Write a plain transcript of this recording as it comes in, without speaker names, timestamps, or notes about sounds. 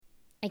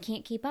I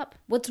can't keep up.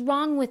 What's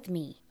wrong with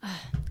me?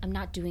 I'm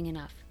not doing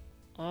enough.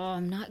 Oh,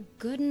 I'm not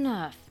good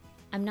enough.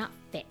 I'm not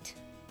fit.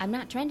 I'm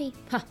not trendy.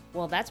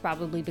 Well, that's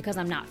probably because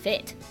I'm not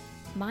fit.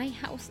 My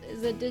house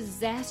is a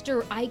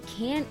disaster. I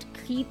can't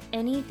keep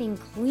anything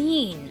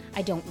clean.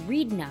 I don't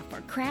read enough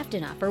or craft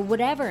enough or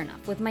whatever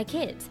enough with my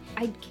kids.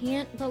 I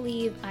can't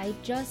believe I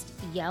just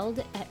yelled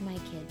at my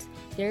kids.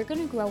 They're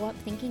gonna grow up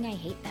thinking I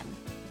hate them.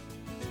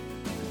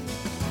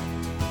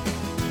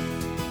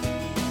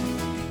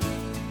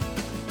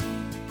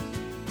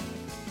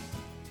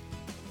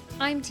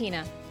 I'm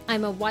Tina.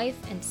 I'm a wife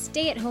and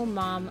stay-at-home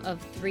mom of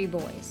 3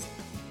 boys.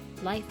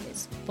 Life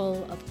is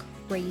full of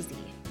crazy,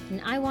 and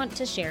I want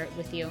to share it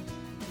with you.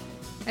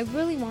 I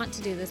really want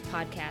to do this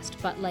podcast,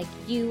 but like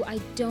you, I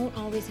don't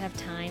always have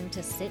time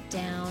to sit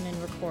down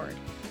and record.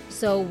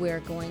 So we're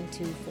going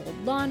to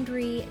fold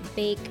laundry,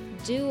 bake,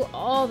 do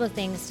all the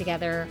things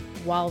together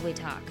while we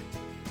talk.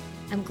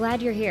 I'm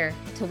glad you're here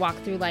to walk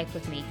through life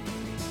with me.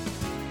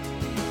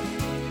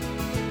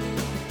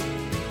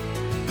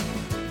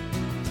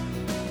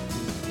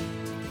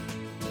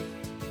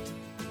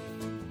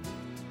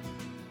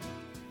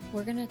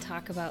 We're going to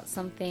talk about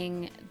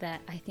something that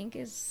I think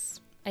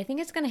it's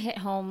going to hit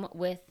home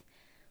with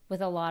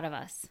a lot of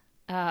us.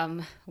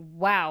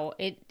 Wow,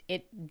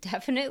 it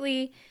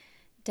definitely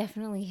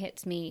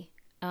hits me.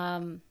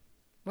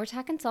 We're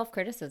talking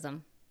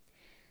self-criticism.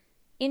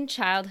 In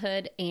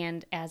childhood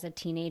and as a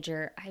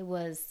teenager, I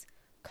was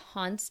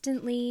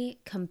constantly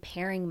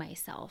comparing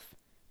myself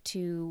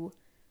to,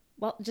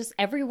 just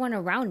everyone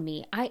around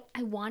me. I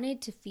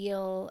wanted to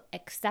feel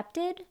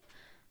accepted.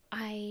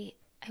 I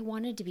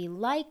wanted to be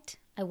liked.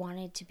 I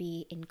wanted to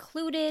be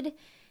included.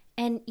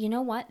 And you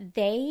know what?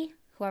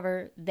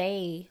 Whoever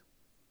they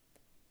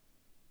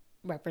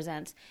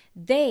represents,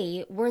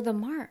 they were the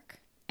mark.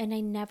 And I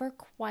never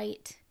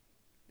quite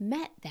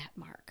met that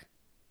mark.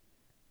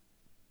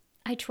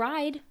 I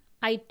tried.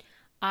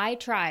 I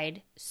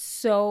tried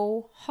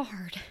so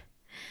hard.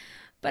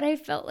 But I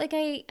felt like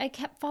I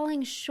kept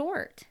falling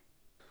short.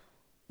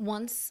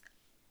 Once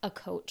a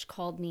coach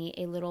called me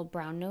a little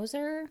brown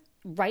noser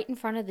right in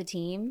front of the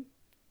team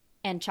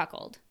and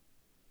chuckled.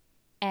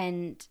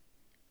 And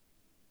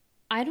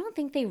I don't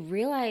think they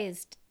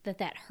realized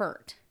that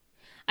hurt.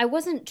 I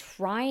wasn't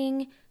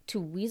trying to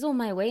weasel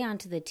my way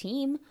onto the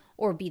team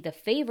or be the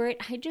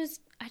favorite. I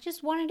just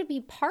wanted to be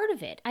part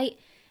of it.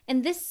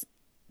 And this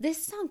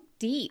sunk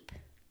deep,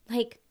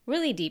 like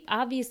really deep.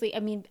 Obviously, I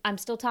mean, I'm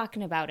still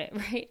talking about it,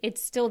 right?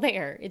 It's still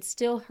there. It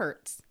still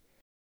hurts.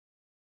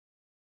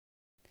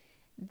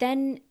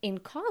 Then in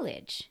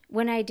college,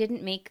 when I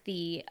didn't make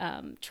the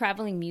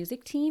traveling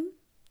music team,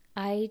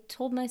 I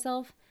told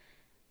myself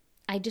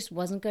I just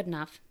wasn't good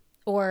enough,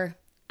 or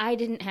I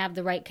didn't have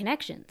the right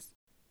connections.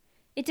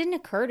 It didn't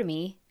occur to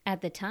me at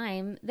the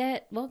time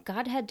that,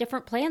 God had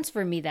different plans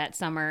for me that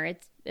summer.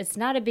 It's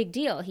not a big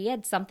deal. He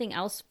had something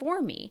else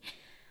for me.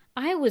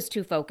 I was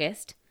too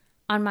focused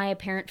on my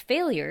apparent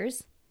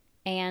failures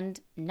and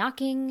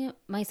knocking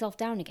myself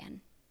down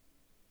again.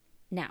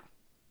 Now,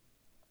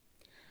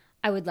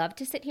 I would love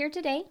to sit here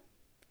today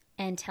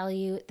and tell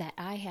you that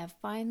I have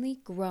finally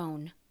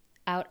grown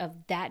out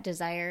of that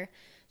desire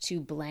to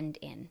blend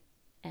in.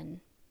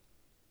 And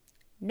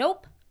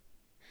nope.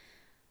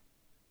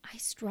 I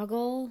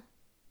struggle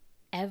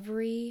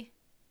every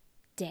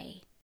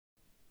day.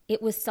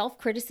 It was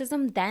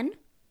self-criticism then,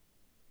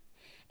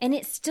 and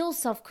it's still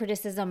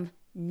self-criticism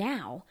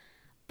now,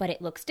 but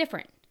it looks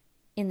different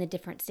in the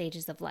different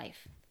stages of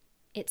life.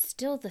 It's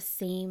still the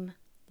same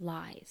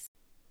lies.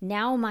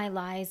 Now my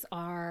lies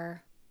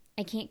are,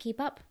 I can't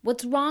keep up.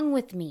 What's wrong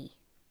with me?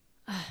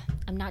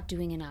 I'm not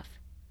doing enough.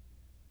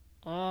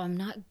 Oh, I'm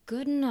not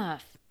good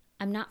enough.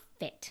 I'm not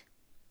fit.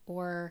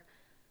 Or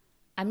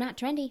I'm not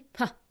trendy.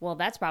 Well,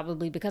 that's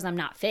probably because I'm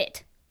not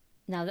fit.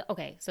 Now,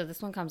 okay, so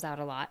this one comes out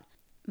a lot.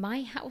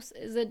 My house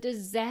is a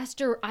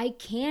disaster. I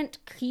can't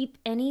keep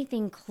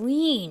anything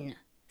clean.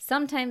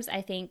 Sometimes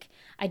I think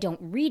I don't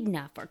read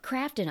enough or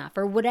craft enough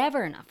or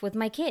whatever enough with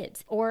my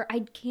kids. Or I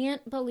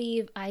can't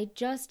believe I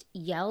just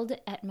yelled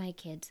at my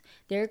kids.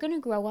 They're going to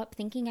grow up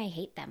thinking I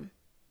hate them.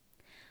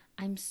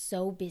 I'm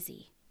so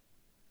busy.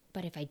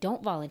 But if I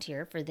don't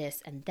volunteer for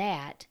this and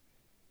that,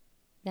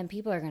 then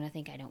people are going to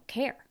think I don't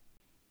care.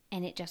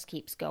 And it just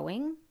keeps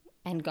going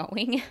and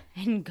going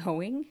and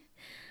going.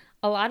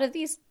 A lot of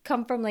these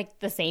come from like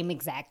the same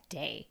exact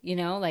day,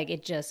 like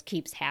it just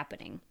keeps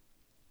happening.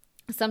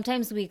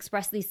 Sometimes we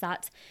express these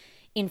thoughts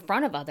in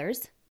front of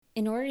others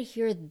in order to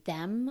hear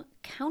them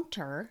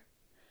counter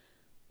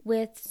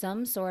with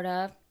some sort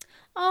of,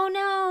 oh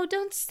no,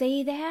 don't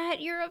say that.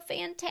 You're a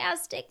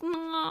fantastic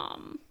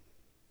mom.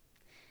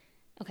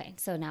 Okay,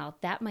 so now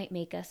that might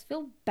make us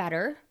feel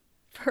better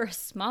for a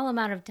small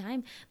amount of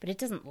time, but it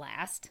doesn't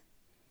last.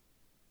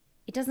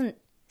 It doesn't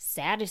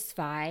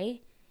satisfy.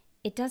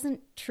 It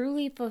doesn't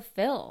truly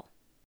fulfill.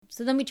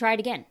 So then we try it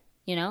again.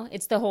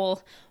 It's the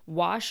whole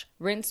wash,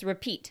 rinse,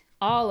 repeat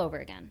all over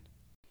again.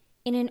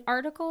 In an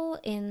article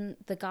in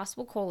the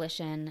Gospel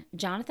Coalition,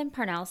 Jonathan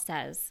Parnell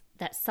says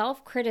that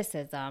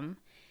self-criticism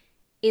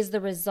is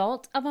the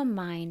result of a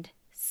mind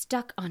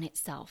stuck on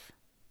itself,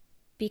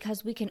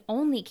 because we can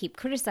only keep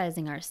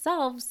criticizing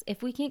ourselves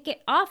if we can't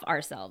get off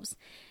ourselves.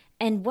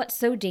 And what's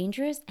so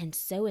dangerous and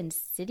so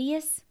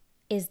insidious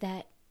is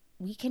that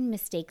we can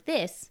mistake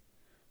this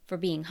for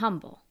being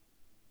humble.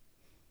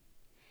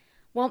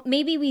 Well,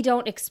 maybe we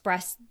don't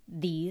express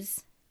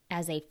these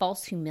as a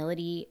false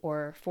humility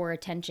or for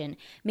attention.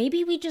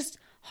 Maybe we just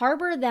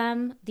harbor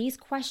these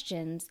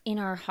questions in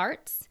our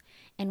hearts,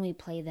 and we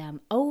play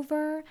them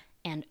over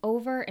and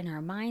over in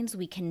our minds.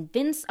 We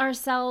convince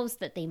ourselves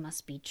that they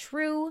must be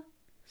true.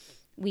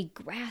 We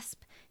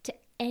grasp to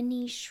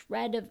any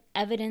shred of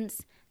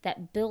evidence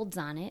that builds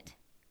on it,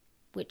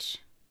 which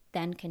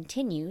then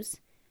continues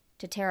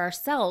to tear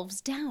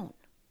ourselves down.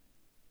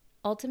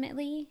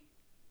 Ultimately,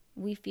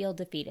 we feel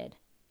defeated.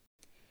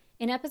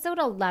 In episode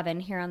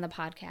 11 here on the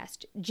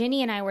podcast,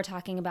 Ginny and I were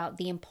talking about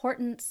the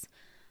importance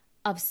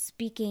of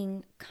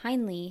speaking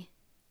kindly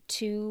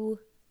to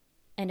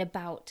and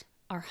about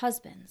our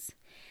husbands.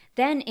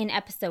 Then in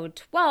episode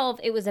 12,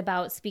 it was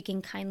about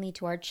speaking kindly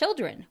to our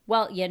children.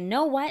 Well, you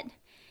know what?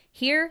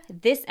 Here,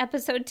 this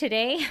episode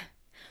today,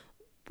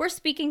 we're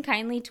speaking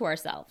kindly to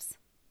ourselves.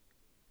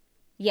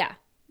 Yeah,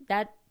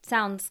 that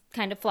sounds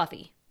kind of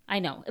fluffy. I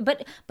know,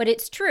 but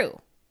it's true.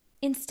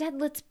 Instead,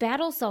 let's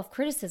battle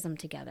self-criticism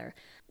together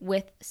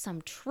with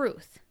some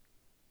truth.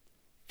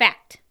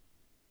 Fact.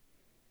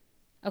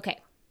 Okay,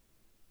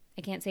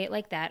 I can't say it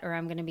like that or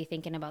I'm going to be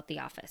thinking about The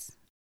Office.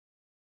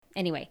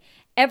 Anyway,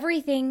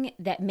 everything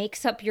that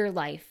makes up your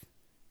life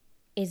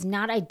is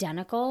not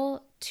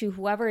identical to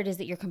whoever it is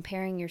that you're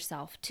comparing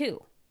yourself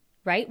to,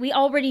 right? We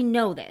already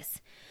know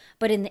this.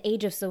 But in the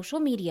age of social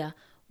media,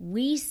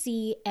 we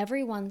see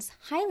everyone's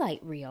highlight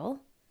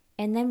reel,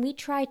 and then we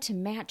try to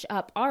match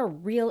up our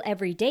real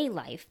everyday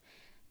life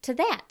to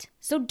that.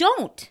 So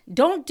don't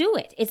do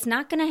it. It's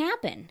not going to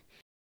happen.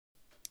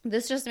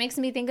 This just makes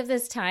me think of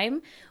this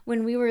time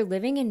when we were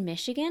living in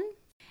Michigan,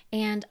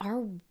 and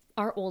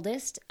our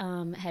oldest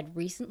had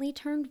recently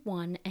turned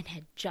 1 and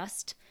had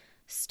just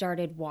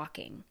started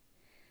walking.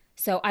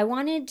 So I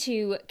wanted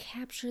to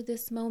capture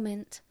this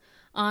moment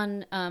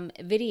on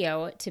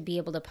video to be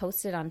able to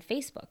post it on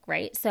Facebook,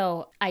 right?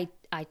 So I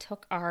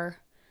took our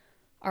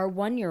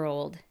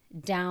 1-year-old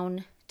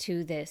down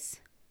to this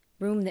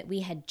room that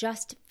we had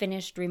just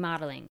finished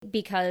remodeling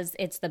because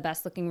it's the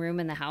best looking room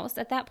in the house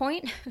at that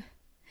point.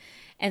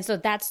 And so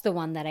that's the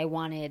one that I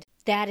wanted.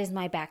 That is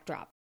my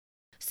backdrop.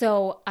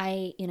 So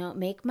I,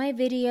 make my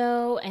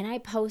video and I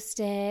post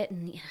it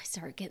and I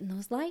start getting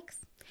those likes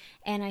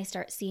and I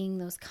start seeing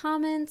those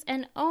comments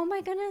and oh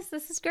my goodness,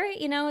 this is great.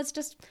 It's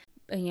just,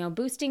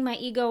 boosting my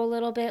ego a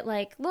little bit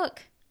like,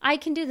 look, I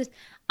can do this.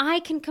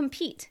 I can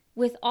compete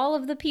with all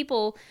of the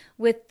people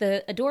with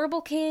the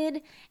adorable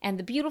kid and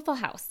the beautiful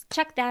house.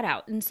 Check that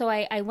out. And so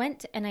I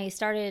went and I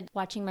started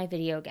watching my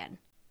video again.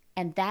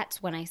 And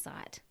that's when I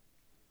saw it.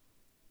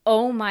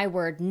 Oh my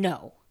word,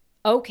 no.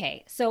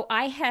 Okay, so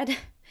I had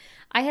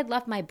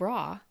left my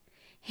bra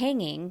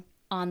hanging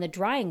on the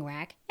drying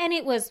rack, and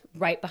it was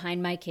right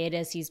behind my kid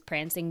as he's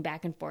prancing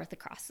back and forth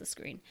across the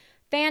screen.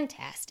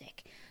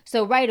 Fantastic.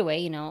 So right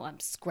away, I'm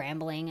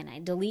scrambling and I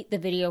delete the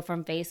video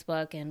from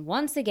Facebook, and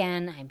once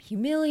again, I'm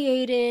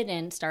humiliated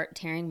and start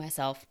tearing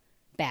myself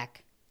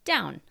back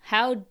down.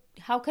 How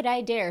could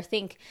I dare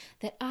think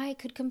that I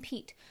could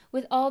compete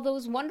with all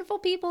those wonderful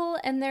people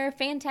and their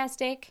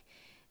fantastic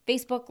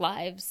Facebook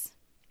lives?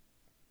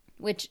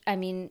 Which,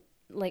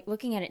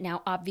 looking at it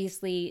now,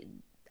 obviously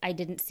I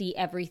didn't see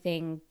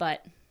everything,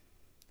 but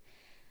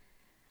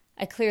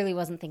I clearly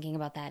wasn't thinking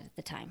about that at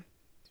the time.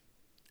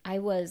 I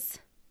was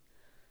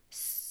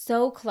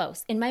so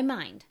close. In my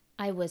mind,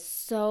 I was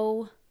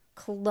so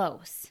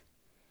close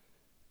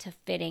to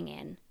fitting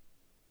in.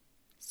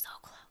 So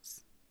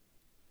close.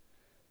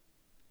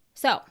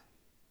 So,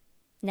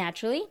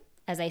 naturally,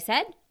 as I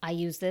said, I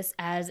use this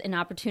as an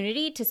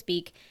opportunity to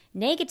speak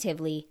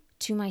negatively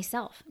to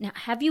myself. Now,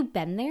 have you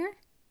been there?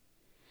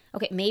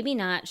 Okay, maybe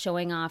not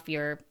showing off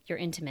your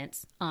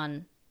intimates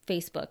on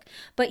Facebook,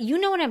 but you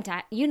know what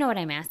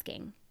I'm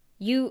asking.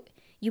 You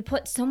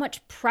put so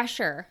much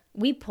pressure.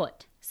 We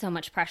put so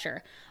much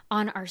pressure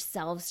on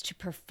ourselves to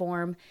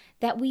perform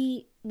that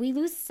we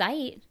lose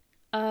sight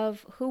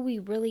of who we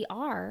really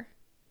are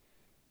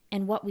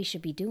and what we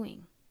should be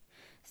doing.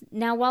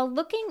 Now, while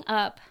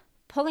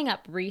pulling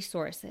up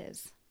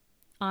resources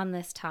on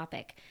this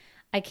topic,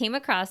 I came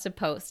across a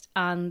post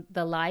on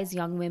the Lies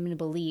Young Women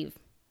Believe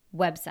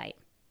website.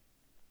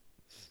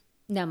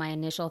 Now, my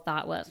initial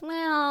thought was,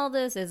 well,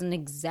 this isn't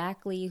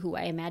exactly who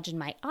I imagined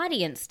my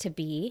audience to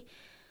be.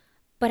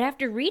 But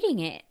after reading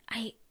it,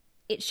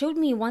 it showed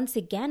me once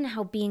again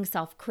how being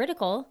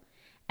self-critical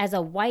as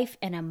a wife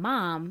and a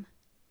mom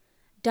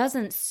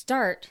doesn't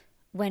start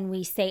when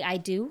we say I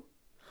do,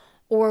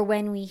 or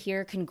when we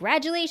hear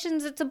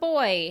congratulations, it's a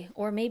boy,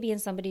 or maybe in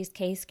somebody's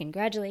case,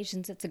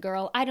 congratulations, it's a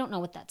girl. I don't know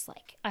what that's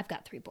like. I've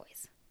got 3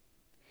 boys.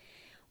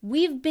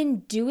 We've been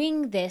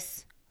doing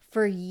this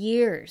for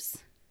years.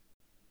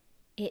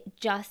 It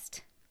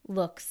just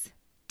looks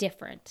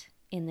different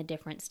in the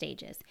different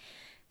stages.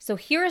 So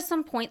here are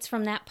some points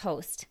from that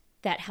post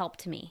that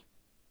helped me.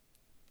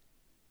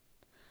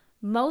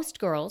 Most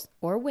girls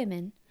or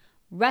women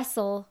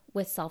wrestle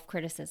with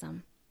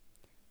self-criticism.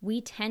 We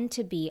tend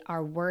to be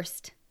our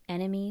worst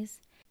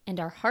enemies and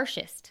our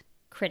harshest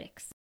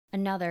critics.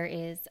 Another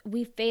is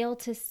we fail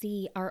to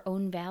see our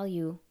own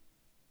value.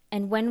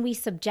 And when we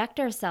subject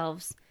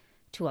ourselves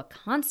to a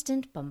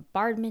constant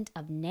bombardment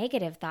of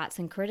negative thoughts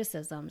and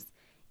criticisms,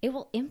 it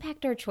will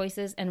impact our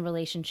choices and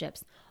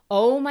relationships.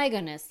 Oh my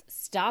goodness,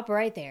 stop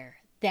right there.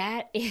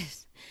 That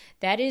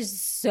is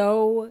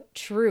so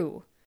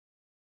true.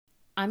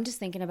 I'm just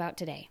thinking about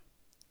today.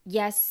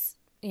 Yes,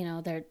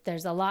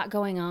 there's a lot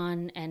going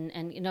on and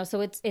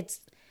so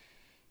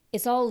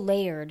it's all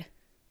layered.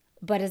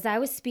 But as I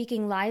was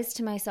speaking lies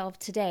to myself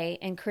today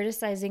and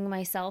criticizing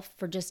myself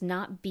for just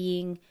not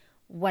being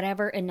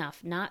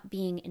not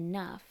being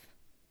enough,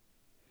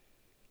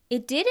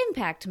 it did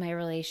impact my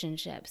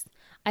relationships.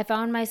 I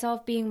found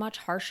myself being much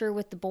harsher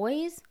with the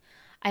boys.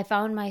 I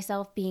found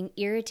myself being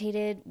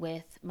irritated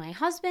with my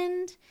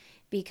husband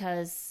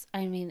because,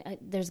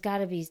 there's got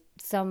to be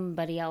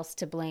somebody else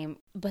to blame.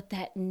 But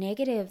that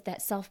negative,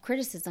 that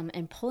self-criticism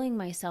and pulling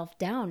myself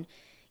down,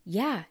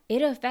 yeah,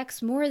 it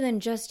affects more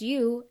than just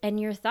you and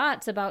your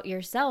thoughts about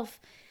yourself.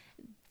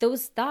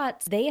 Those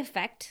thoughts, they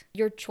affect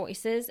your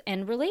choices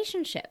and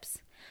relationships.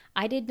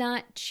 I did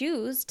not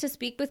choose to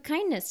speak with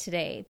kindness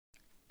today.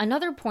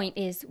 Another point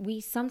is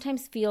we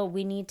sometimes feel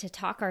we need to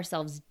talk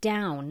ourselves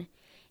down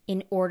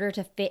in order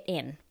to fit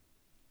in.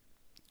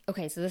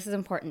 Okay, so this is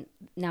important.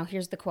 Now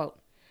here's the quote.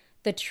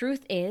 The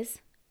truth is,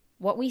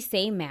 what we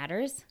say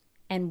matters,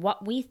 and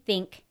what we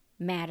think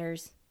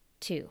matters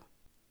too.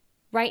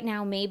 Right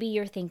now, maybe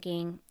you're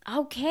thinking,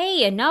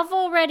 okay, enough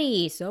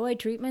already. So I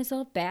treat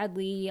myself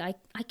badly.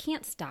 I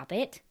can't stop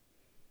it.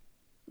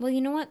 Well,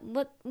 you know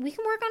what? We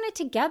can work on it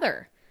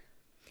together.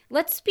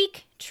 Let's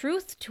speak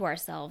truth to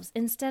ourselves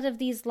instead of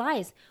these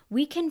lies.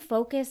 We can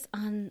focus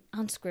on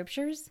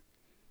scriptures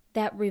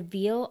that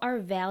reveal our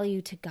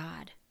value to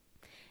God.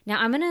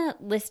 Now, I'm going to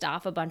list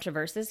off a bunch of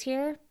verses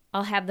here.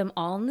 I'll have them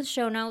all in the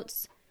show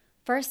notes.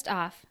 First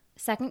off,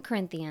 2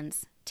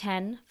 Corinthians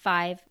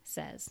 10:5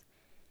 says,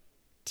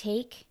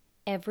 "Take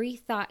every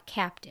thought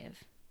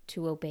captive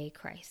to obey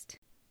Christ."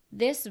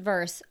 This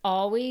verse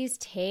always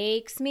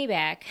takes me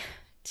back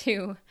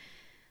to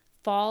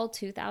fall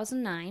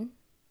 2009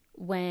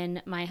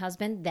 when my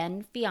husband,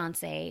 then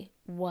fiance,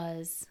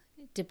 was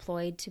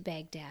deployed to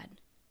Baghdad.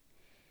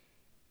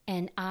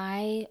 And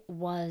I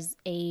was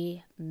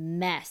a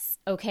mess.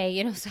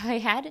 Okay, so I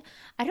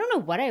don't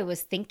know what I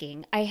was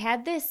thinking. I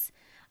had this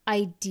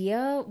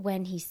idea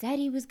when he said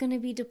he was going to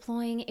be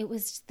deploying. It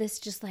was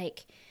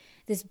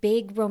this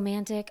big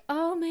romantic,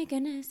 oh my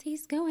goodness,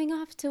 he's going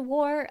off to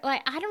war.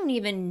 Like, I don't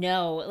even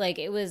know. Like,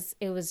 it was,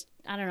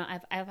 I don't know.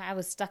 I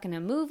was stuck in a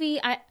movie.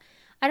 I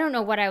don't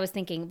know what I was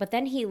thinking. But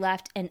then he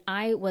left and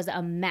I was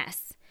a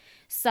mess.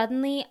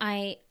 Suddenly,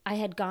 I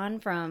had gone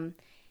from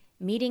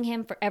meeting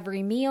him for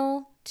every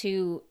meal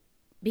to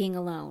being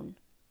alone.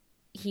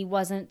 He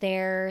wasn't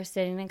there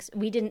sitting next.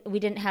 We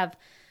didn't have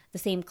the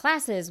same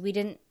classes. We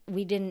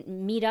didn't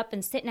meet up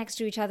and sit next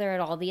to each other at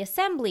all the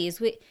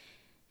assemblies. It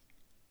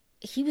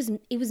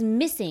was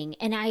missing,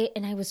 and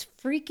I was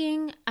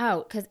freaking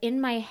out because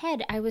in my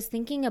head I was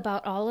thinking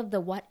about all of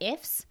the what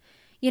ifs.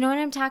 You know what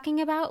I'm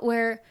talking about?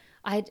 Where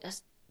I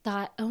just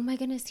thought, oh my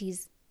goodness,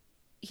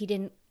 he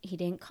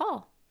didn't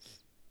call.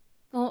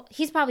 Well,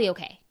 he's probably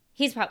okay.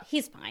 He's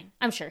fine.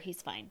 I'm sure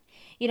he's fine.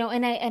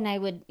 And I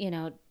would,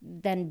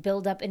 then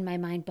build up in my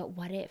mind, but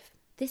what if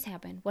this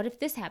happened? What if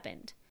this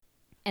happened?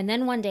 And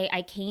then one day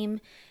I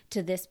came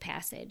to this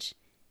passage.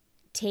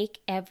 Take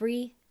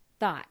every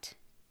thought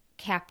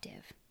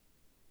captive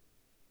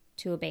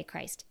to obey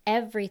Christ.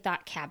 Every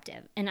thought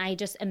captive. And I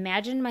just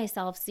imagined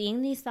myself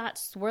seeing these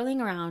thoughts swirling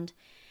around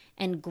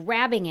and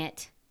grabbing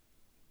it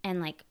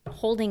and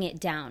holding it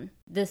down.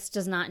 This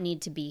does not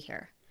need to be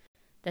here.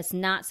 That's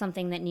not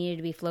something that needed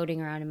to be floating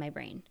around in my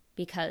brain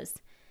because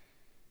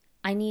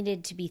I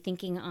needed to be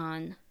thinking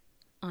on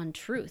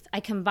truth. I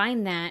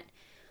combined that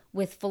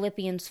with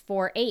Philippians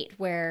 4:8,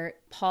 where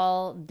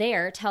Paul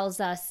there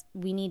tells us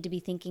we need to be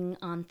thinking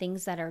on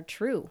things that are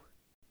true.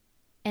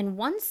 And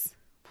once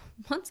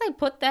I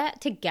put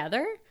that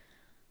together,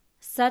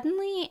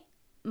 suddenly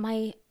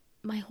my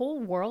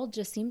whole world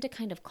just seemed to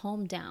kind of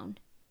calm down.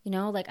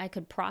 I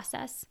could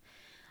process.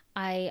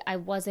 I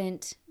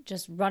wasn't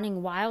just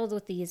running wild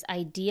with these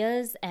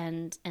ideas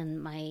and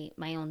my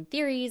own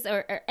theories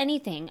or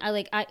anything.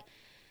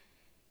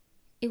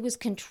 It was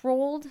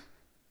controlled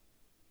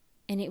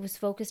and it was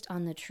focused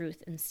on the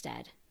truth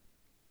instead.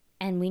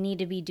 And we need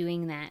to be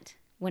doing that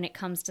when it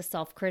comes to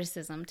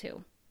self-criticism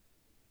too.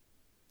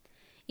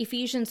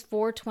 Ephesians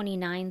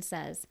 4:29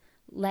 says,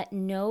 "Let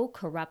no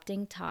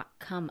corrupting talk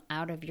come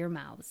out of your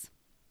mouths,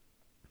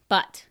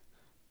 but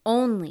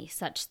only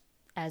such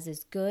as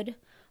is good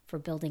for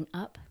building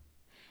up,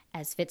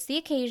 as fits the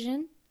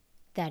occasion,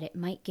 that it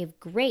might give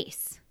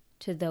grace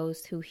to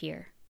those who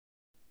hear."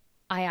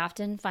 I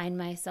often find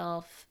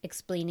myself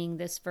explaining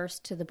this verse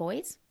to the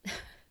boys.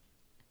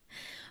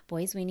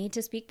 Boys, we need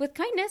to speak with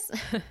kindness.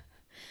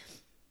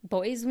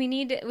 boys, we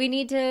need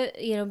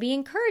to, be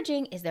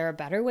encouraging. Is there a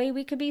better way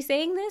we could be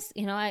saying this?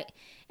 I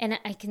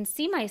can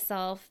see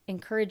myself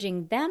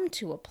encouraging them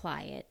to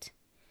apply it,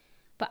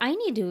 but I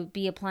need to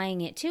be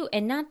applying it too.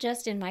 And not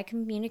just in my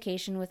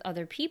communication with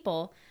other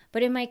people,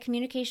 but in my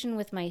communication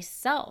with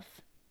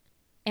myself.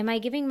 Am I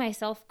giving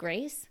myself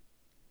grace?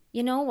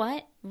 You know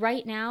what?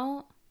 Right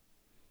now,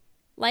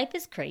 life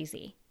is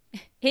crazy.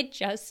 It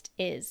just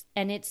is.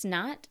 And it's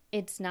not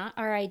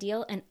our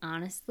ideal. And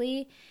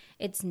honestly,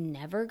 it's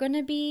never going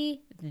to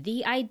be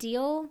the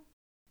ideal.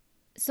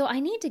 So I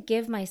need to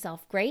give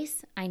myself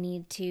grace. I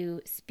need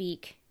to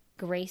speak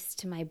grace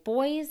to my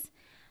boys.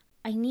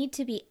 I need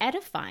to be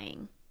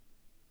edifying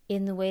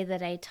in the way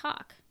that I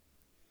talk.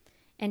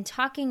 And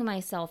talking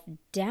myself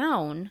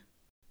down,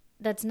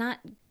 that's not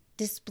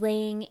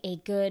displaying a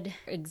good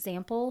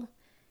example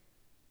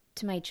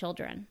to my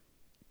children.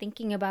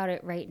 Thinking about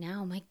it right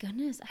now, my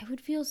goodness, I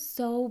would feel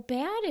so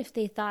bad if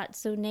they thought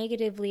so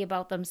negatively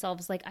about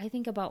themselves like I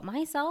think about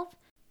myself.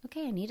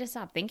 Okay, I need to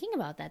stop thinking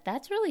about that.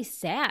 That's really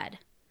sad.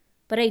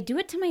 But I do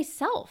it to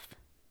myself.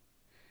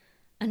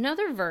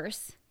 Another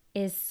verse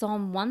is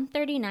Psalm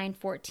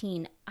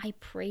 139:14. I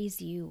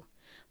praise you,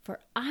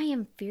 for I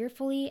am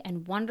fearfully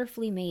and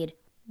wonderfully made.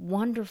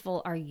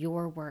 Wonderful are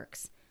your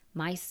works.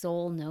 My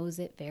soul knows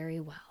it very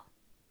well.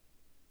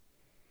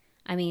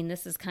 I mean,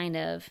 this is kind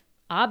of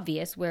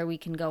obvious where we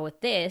can go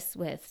with this,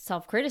 with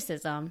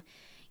self-criticism.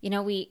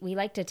 We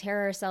like to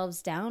tear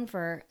ourselves down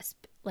for,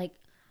 like,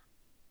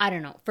 I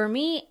don't know. For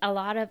me, a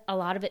lot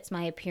of it's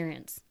my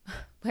appearance,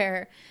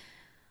 where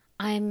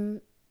I'm,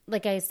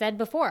 like I said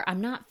before,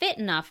 I'm not fit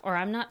enough, or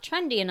I'm not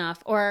trendy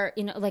enough, or,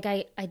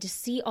 I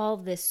just see all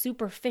of this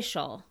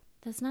superficial.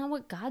 That's not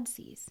what God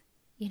sees.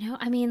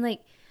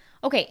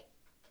 Okay,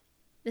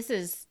 this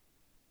is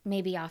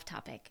maybe off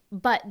topic,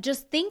 but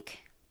just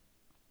think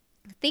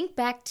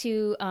back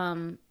to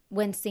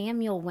when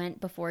Samuel went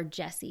before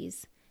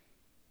Jesse's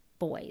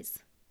boys.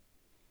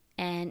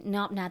 And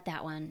no, not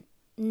that one.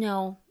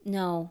 No. I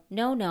don't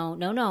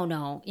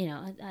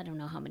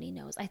know how many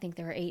no's. I think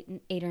there were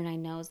eight or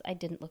nine no's. I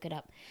didn't look it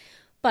up.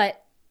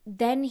 But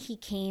then he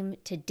came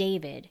to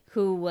David,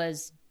 who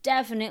was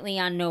definitely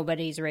on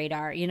nobody's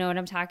radar. You know what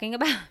I'm talking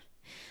about?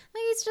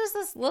 Like, he's just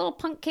this little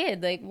punk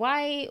kid. Like,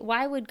 why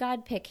would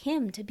God pick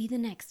him to be the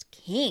next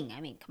king?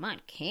 I mean, come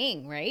on,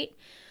 king, right?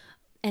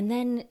 And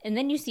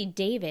then you see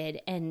David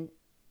and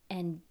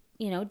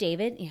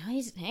David,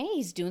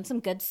 he's doing some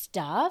good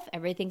stuff.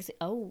 Everything's,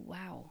 oh,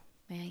 wow.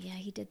 Yeah,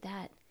 he did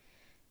that.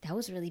 That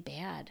was really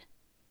bad.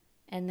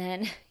 And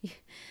then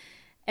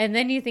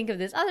you think of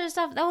this other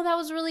stuff. Oh, that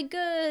was really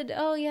good.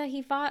 Oh, yeah,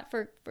 he fought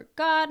for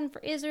God and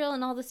for Israel,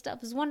 and all this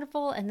stuff is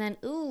wonderful. And then,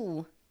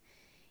 ooh,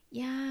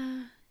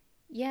 yeah,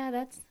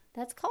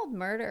 that's called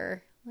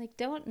murder. Like,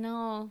 don't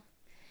know.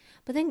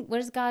 But then what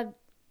does God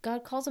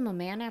calls him a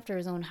man after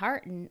his own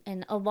heart.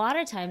 And a lot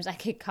of times I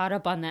get caught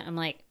up on that. I'm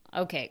like,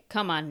 okay,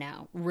 come on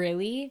now.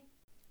 Really?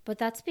 But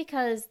that's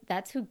because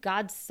that's who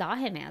God saw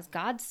him as.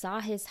 God saw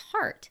his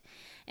heart.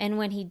 And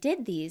when he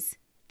did these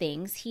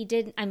things, he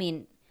did,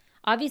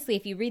 obviously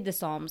if you read the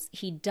Psalms,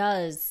 he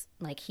does,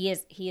 like, he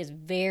is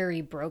very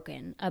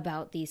broken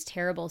about these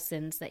terrible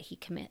sins that he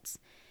commits.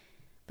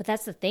 But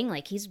that's the thing,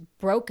 like, he's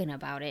broken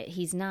about it.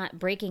 He's not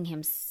breaking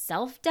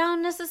himself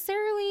down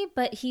necessarily,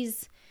 but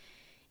he's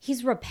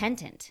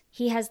repentant.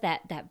 He has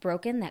that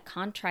broken, that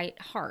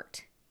contrite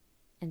heart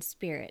and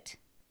spirit.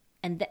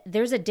 And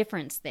there's a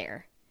difference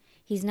there.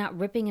 He's not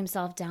ripping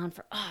himself down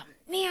for, oh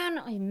man,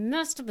 I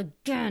messed up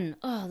again.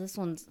 Oh,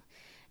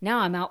 now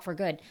I'm out for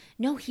good.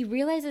 No, he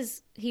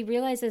realizes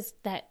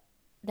that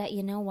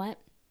you know what?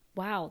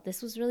 Wow,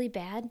 this was really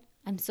bad.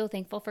 I'm so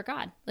thankful for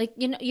God. Like,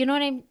 you know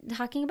what I'm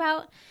talking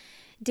about?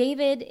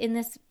 David in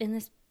this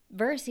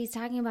verse, he's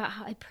talking about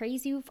how I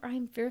praise you, for I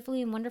am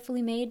fearfully and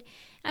wonderfully made.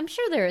 I'm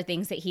sure there are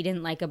things that he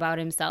didn't like about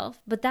himself,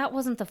 but that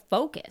wasn't the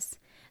focus.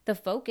 The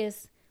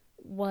focus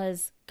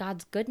was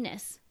God's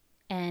goodness,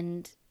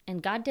 and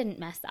God didn't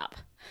mess up,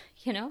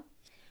 1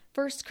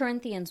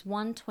 Corinthians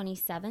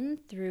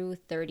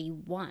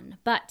 1:27-31.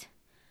 But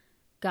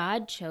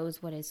God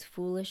chose what is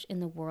foolish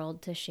in the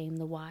world to shame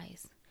the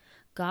wise.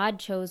 God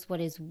chose what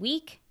is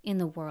weak in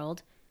the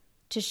world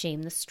to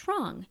shame the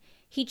strong.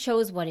 He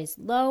chose what is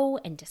low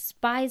and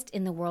despised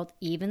in the world,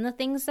 even the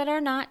things that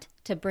are not,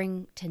 to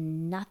bring to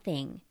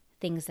nothing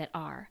things that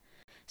are,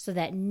 so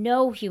that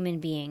no human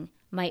being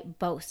might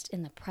boast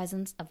in the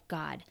presence of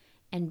God.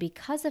 And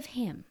because of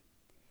him,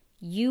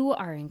 you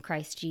are in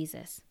Christ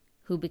Jesus,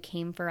 who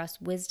became for us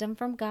wisdom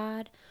from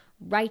God,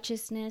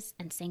 righteousness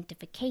and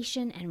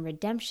sanctification and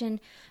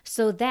redemption,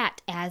 so that,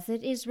 as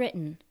it is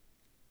written,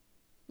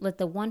 let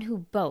the one who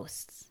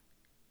boasts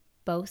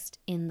boast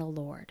in the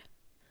Lord.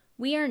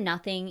 We are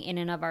nothing in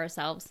and of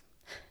ourselves.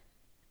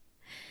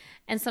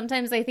 And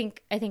sometimes I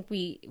think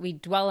we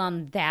dwell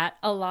on that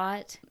a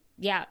lot.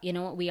 Yeah, you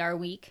know what? We are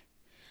weak.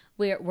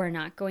 We're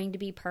not going to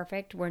be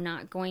perfect. We're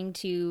not going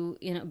to,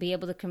 be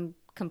able to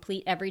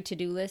complete every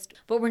to-do list,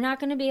 but we're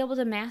not going to be able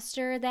to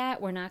master that.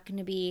 We're not going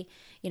to be,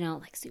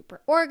 like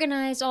super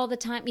organized all the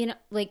time.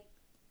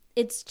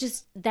 it's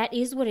just, that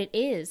is what it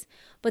is.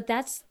 But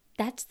that's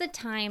the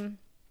time,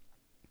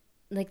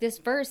 like this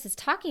verse is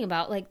talking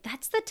about, like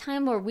that's the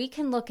time where we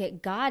can look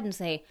at God and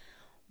say,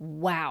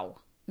 wow,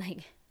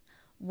 like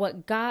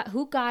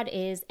who God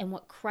is and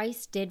what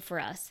Christ did for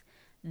us.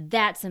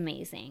 That's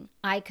amazing.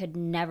 I could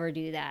never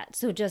do that.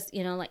 So just,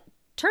 like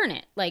turn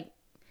it, like,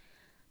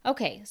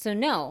 okay, so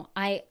no,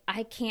 I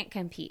can't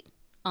compete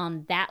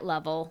on that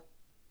level,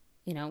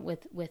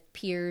 with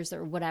peers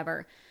or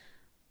whatever.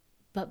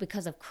 But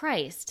because of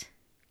Christ,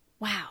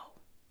 wow,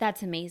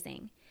 that's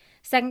amazing.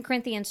 2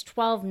 Corinthians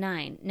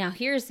 12:9. Now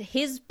here's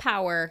his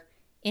power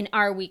in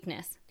our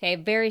weakness. Okay,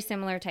 very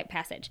similar type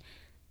passage.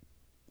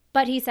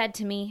 But he said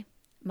to me,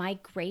 my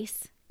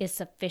grace is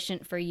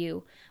sufficient for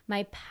you.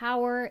 My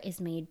power is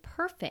made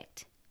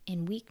perfect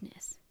in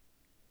weakness.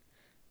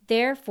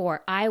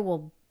 Therefore, I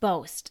will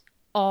boast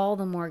all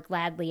the more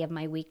gladly of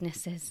my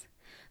weaknesses,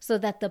 so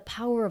that the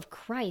power of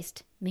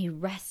Christ may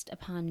rest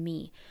upon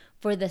me.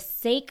 For the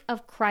sake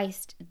of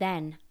Christ,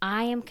 then,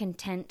 I am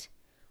content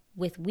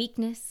with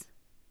weakness,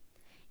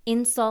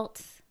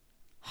 insults,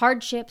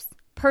 hardships,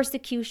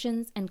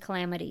 persecutions, and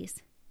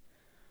calamities.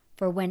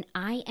 For when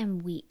I am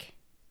weak,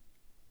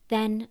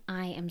 then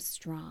I am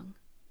strong.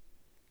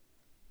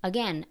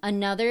 Again,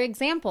 another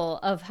example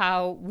of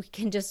how we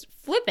can just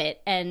flip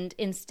it, and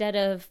instead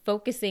of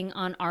focusing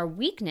on our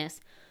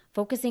weakness,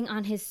 focusing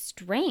on his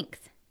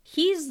strength.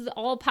 He's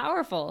all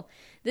powerful.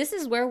 This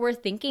is where we're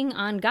thinking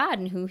on God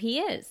and who he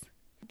is.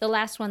 The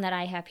last one that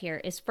I have here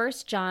is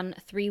 1 John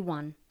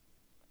 3:1.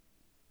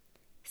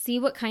 See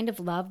what kind of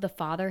love the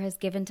Father has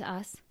given to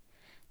us,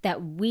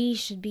 that we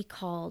should be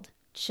called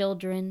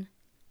children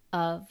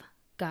of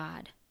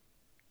God.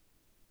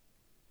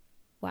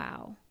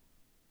 Wow.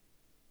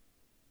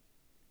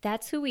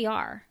 That's who we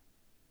are.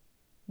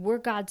 We're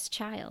God's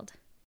child.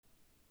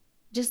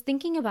 Just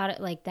thinking about it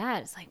like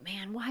that, it's like,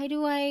 man, why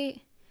do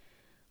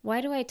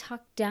I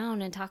talk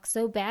down and talk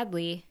so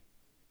badly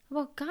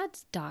about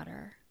God's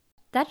daughter?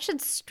 That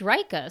should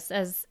strike us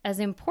as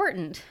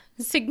important,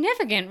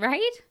 significant,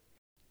 right?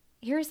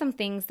 Here are some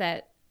things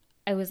that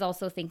I was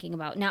also thinking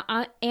about. Now,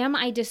 am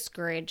I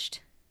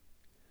discouraged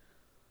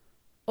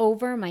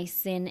over my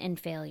sin and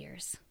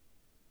failures?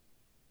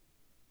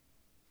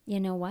 You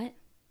know what?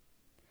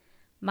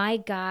 My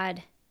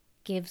God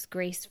gives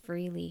grace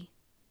freely.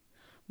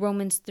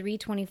 Romans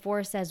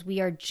 3:24 says we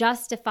are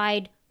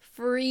justified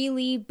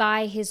freely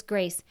by his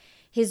grace.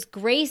 His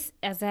grace,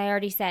 as I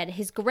already said,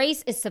 his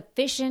grace is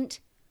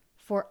sufficient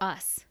for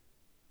us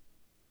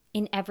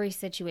in every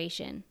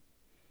situation.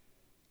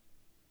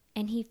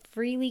 And he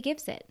freely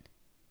gives it.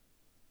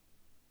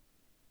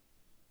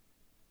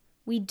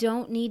 We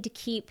don't need to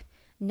keep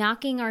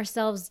knocking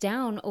ourselves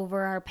down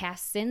over our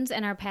past sins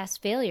and our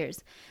past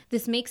failures.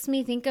 This makes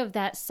me think of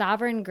that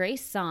Sovereign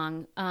Grace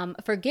song,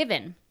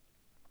 Forgiven.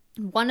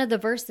 One of the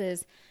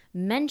verses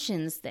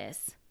mentions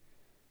this,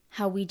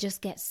 how we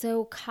just get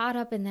so caught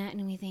up in that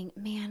and we think,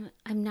 man,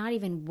 I'm not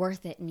even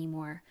worth it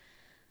anymore.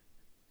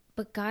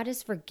 But God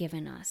has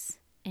forgiven us,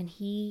 and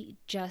he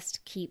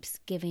just keeps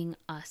giving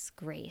us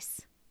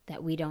grace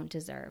that we don't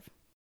deserve.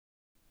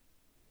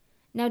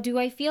 Now, do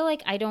I feel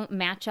like I don't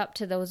match up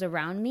to those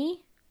around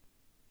me?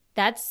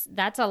 That's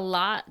a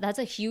lot. That's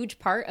a huge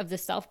part of the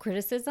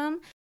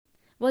self-criticism.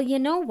 Well, you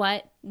know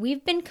what?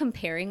 We've been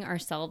comparing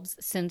ourselves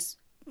since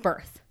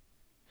birth.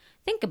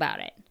 Think about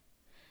it.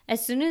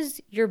 As soon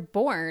as you're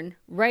born,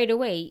 right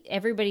away,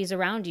 everybody's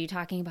around you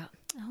talking about,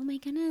 oh my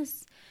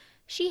goodness,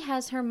 she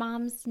has her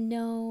mom's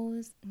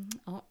nose.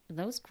 Oh,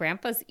 those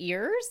grandpa's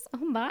ears?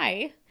 Oh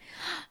my.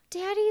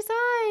 Daddy's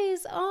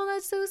eyes. Oh,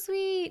 that's so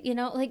sweet.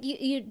 Like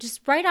you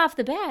just right off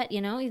the bat,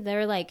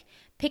 they're like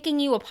picking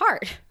you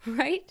apart,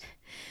 right?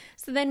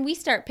 So then we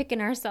start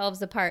picking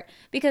ourselves apart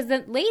because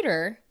then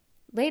later,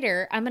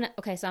 I'm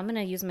going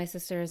to use my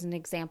sister as an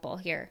example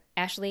here.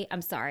 Ashley,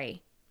 I'm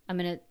sorry. I'm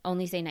going to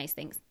only say nice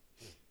things.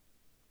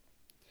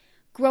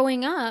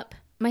 Growing up,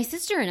 my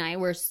sister and I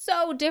were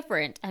so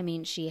different. I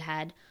mean, she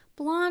had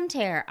blonde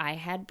hair. I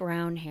had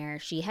brown hair.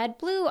 She had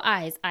blue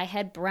eyes. I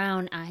had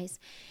brown eyes.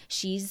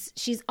 She's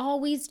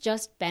always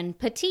just been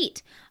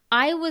petite.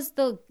 I was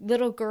the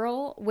little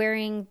girl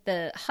wearing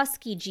the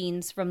husky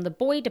jeans from the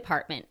boy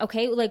department.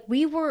 Okay, like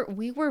we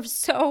were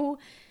so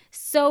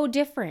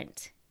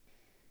different.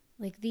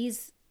 Like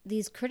these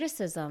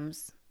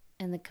criticisms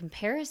and the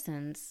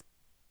comparisons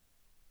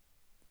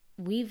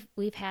we've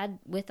had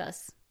with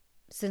us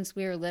since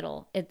we were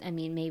little.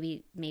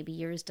 Maybe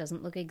yours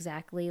doesn't look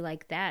exactly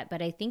like that,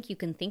 but I think you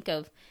can think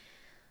of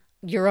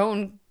your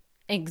own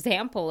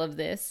example of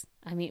this.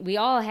 I mean, we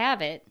all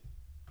have it.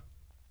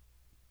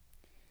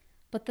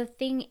 But the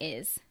thing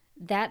is,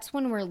 that's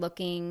when we're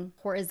looking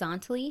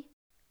horizontally.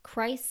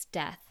 Christ's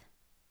death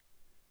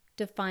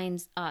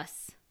defines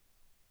us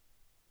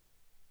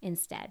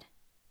instead.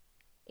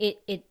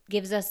 It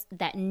gives us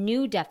that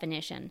new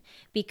definition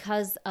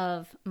because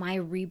of my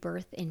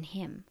rebirth in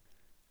him.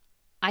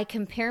 I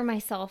compare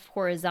myself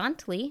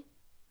horizontally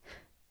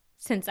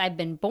since I've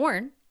been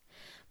born,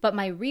 but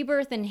my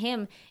rebirth in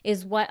him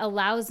is what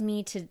allows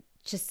me to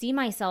see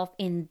myself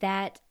in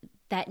that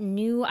that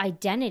new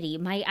identity.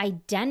 My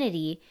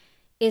identity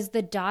is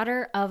the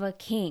daughter of a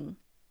king.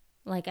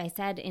 Like I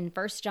said in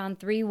 1 John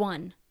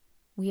 3:1,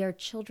 we are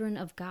children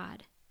of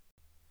God.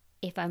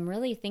 If I'm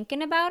really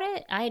thinking about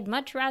it, I'd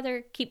much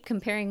rather keep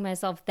comparing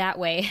myself that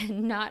way,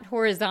 not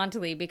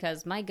horizontally,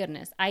 because my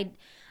goodness, I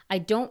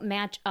don't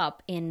match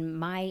up in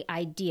my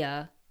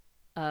idea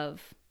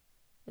of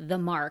the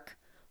mark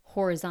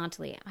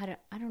horizontally. I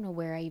don't know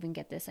where I even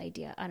get this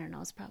idea. I don't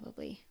know. It's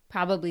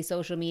probably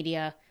social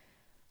media.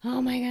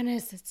 Oh my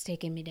goodness, it's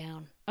taking me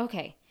down.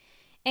 Okay.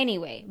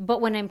 Anyway, but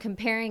when I'm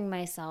comparing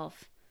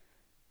myself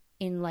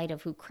in light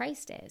of who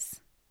Christ is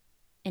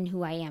and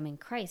who I am in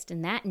Christ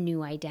and that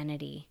new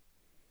identity,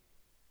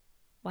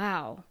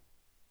 wow.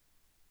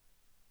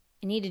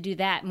 I need to do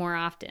that more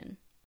often.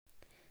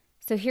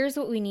 So here's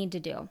what we need to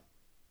do.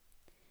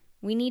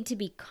 We need to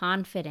be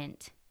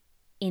confident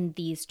in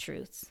these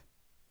truths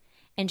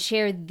and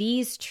share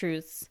these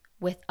truths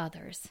with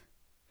others.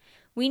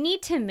 We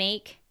need to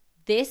make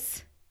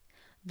this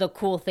the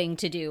cool thing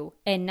to do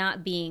and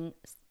not being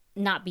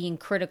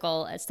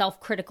critical,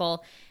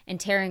 self-critical, and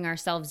tearing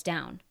ourselves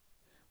down.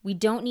 We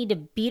don't need to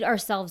beat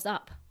ourselves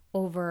up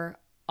over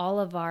all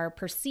of our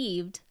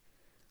perceived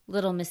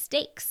little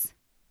mistakes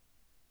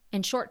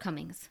and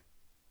shortcomings.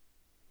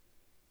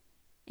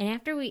 And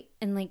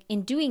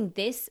in doing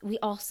this, we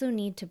also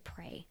need to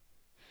pray.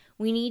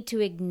 We need to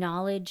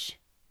acknowledge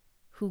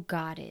who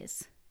God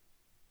is.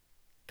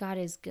 God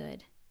is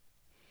good.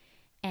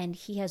 And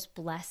he has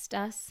blessed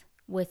us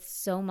with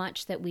so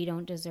much that we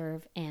don't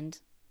deserve, and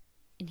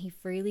he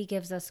freely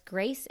gives us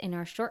grace in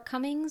our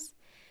shortcomings,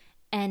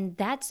 and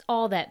that's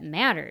all that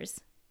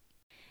matters.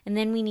 And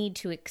then we need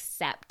to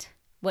accept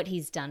what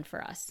he's done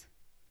for us.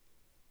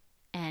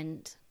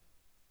 And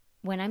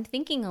when I'm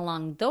thinking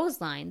along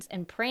those lines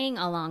and praying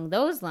along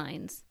those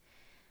lines,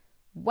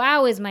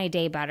 wow, is my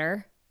day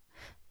better.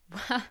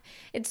 Wow,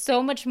 it's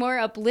so much more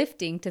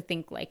uplifting to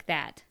think like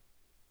that.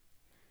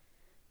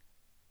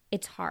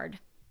 It's hard.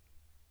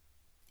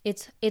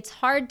 It's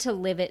hard to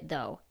live it,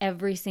 though,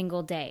 every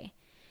single day,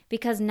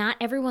 because not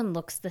everyone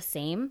looks the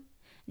same.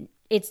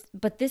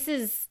 But this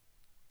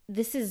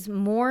is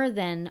more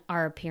than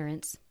our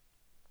appearance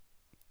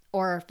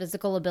or our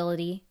physical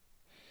ability.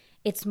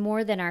 It's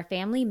more than our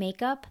family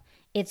makeup.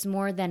 It's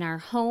more than our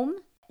home.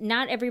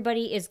 Not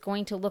everybody is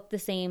going to look the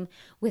same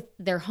with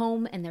their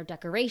home and their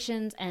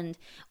decorations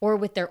or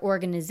with their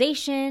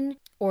organization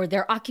or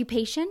their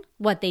occupation,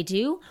 what they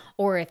do,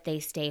 or if they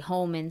stay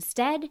home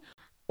instead,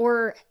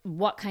 or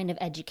what kind of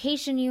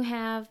education you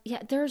have.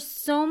 Yeah, there's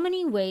so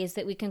many ways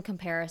that we can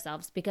compare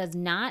ourselves because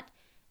not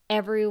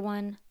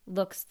everyone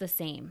looks the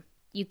same.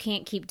 You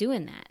can't keep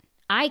doing that.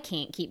 I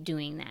can't keep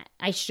doing that.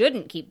 I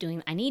shouldn't keep doing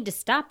that. I need to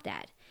stop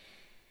that.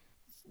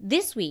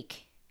 This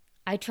week,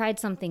 I tried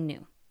something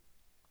new.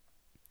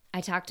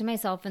 I talked to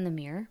myself in the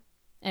mirror.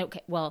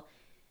 Okay, well,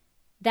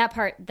 that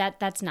part,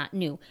 that's not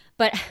new.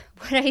 But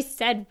what I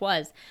said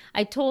was,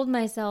 I told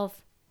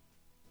myself,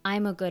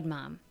 I'm a good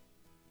mom.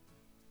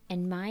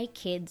 And my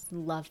kids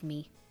love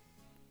me.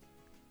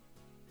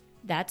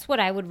 That's what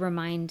I would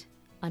remind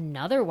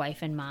another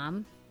wife and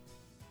mom.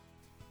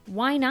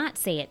 Why not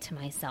say it to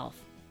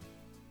myself?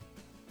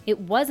 It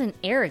wasn't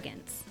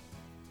arrogance.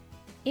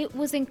 It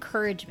was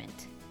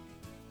encouragement.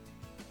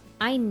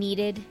 I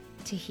needed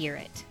to hear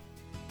it.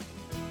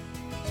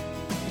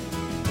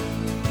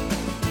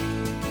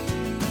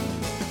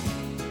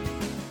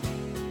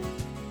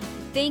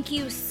 Thank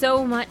you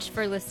so much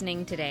for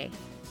listening today.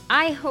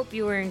 I hope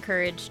you were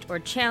encouraged or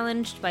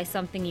challenged by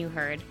something you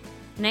heard.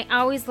 And I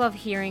always love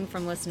hearing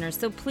from listeners,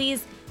 so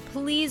please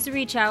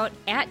reach out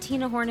at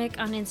Tina Hornick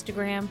on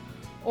Instagram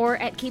or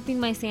at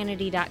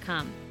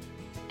keepingmysanity.com.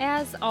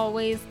 As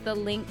always, the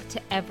link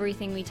to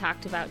everything we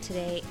talked about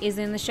today is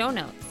in the show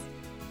notes.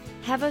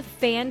 Have a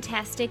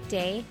fantastic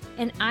day,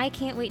 and I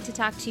can't wait to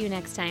talk to you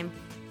next time.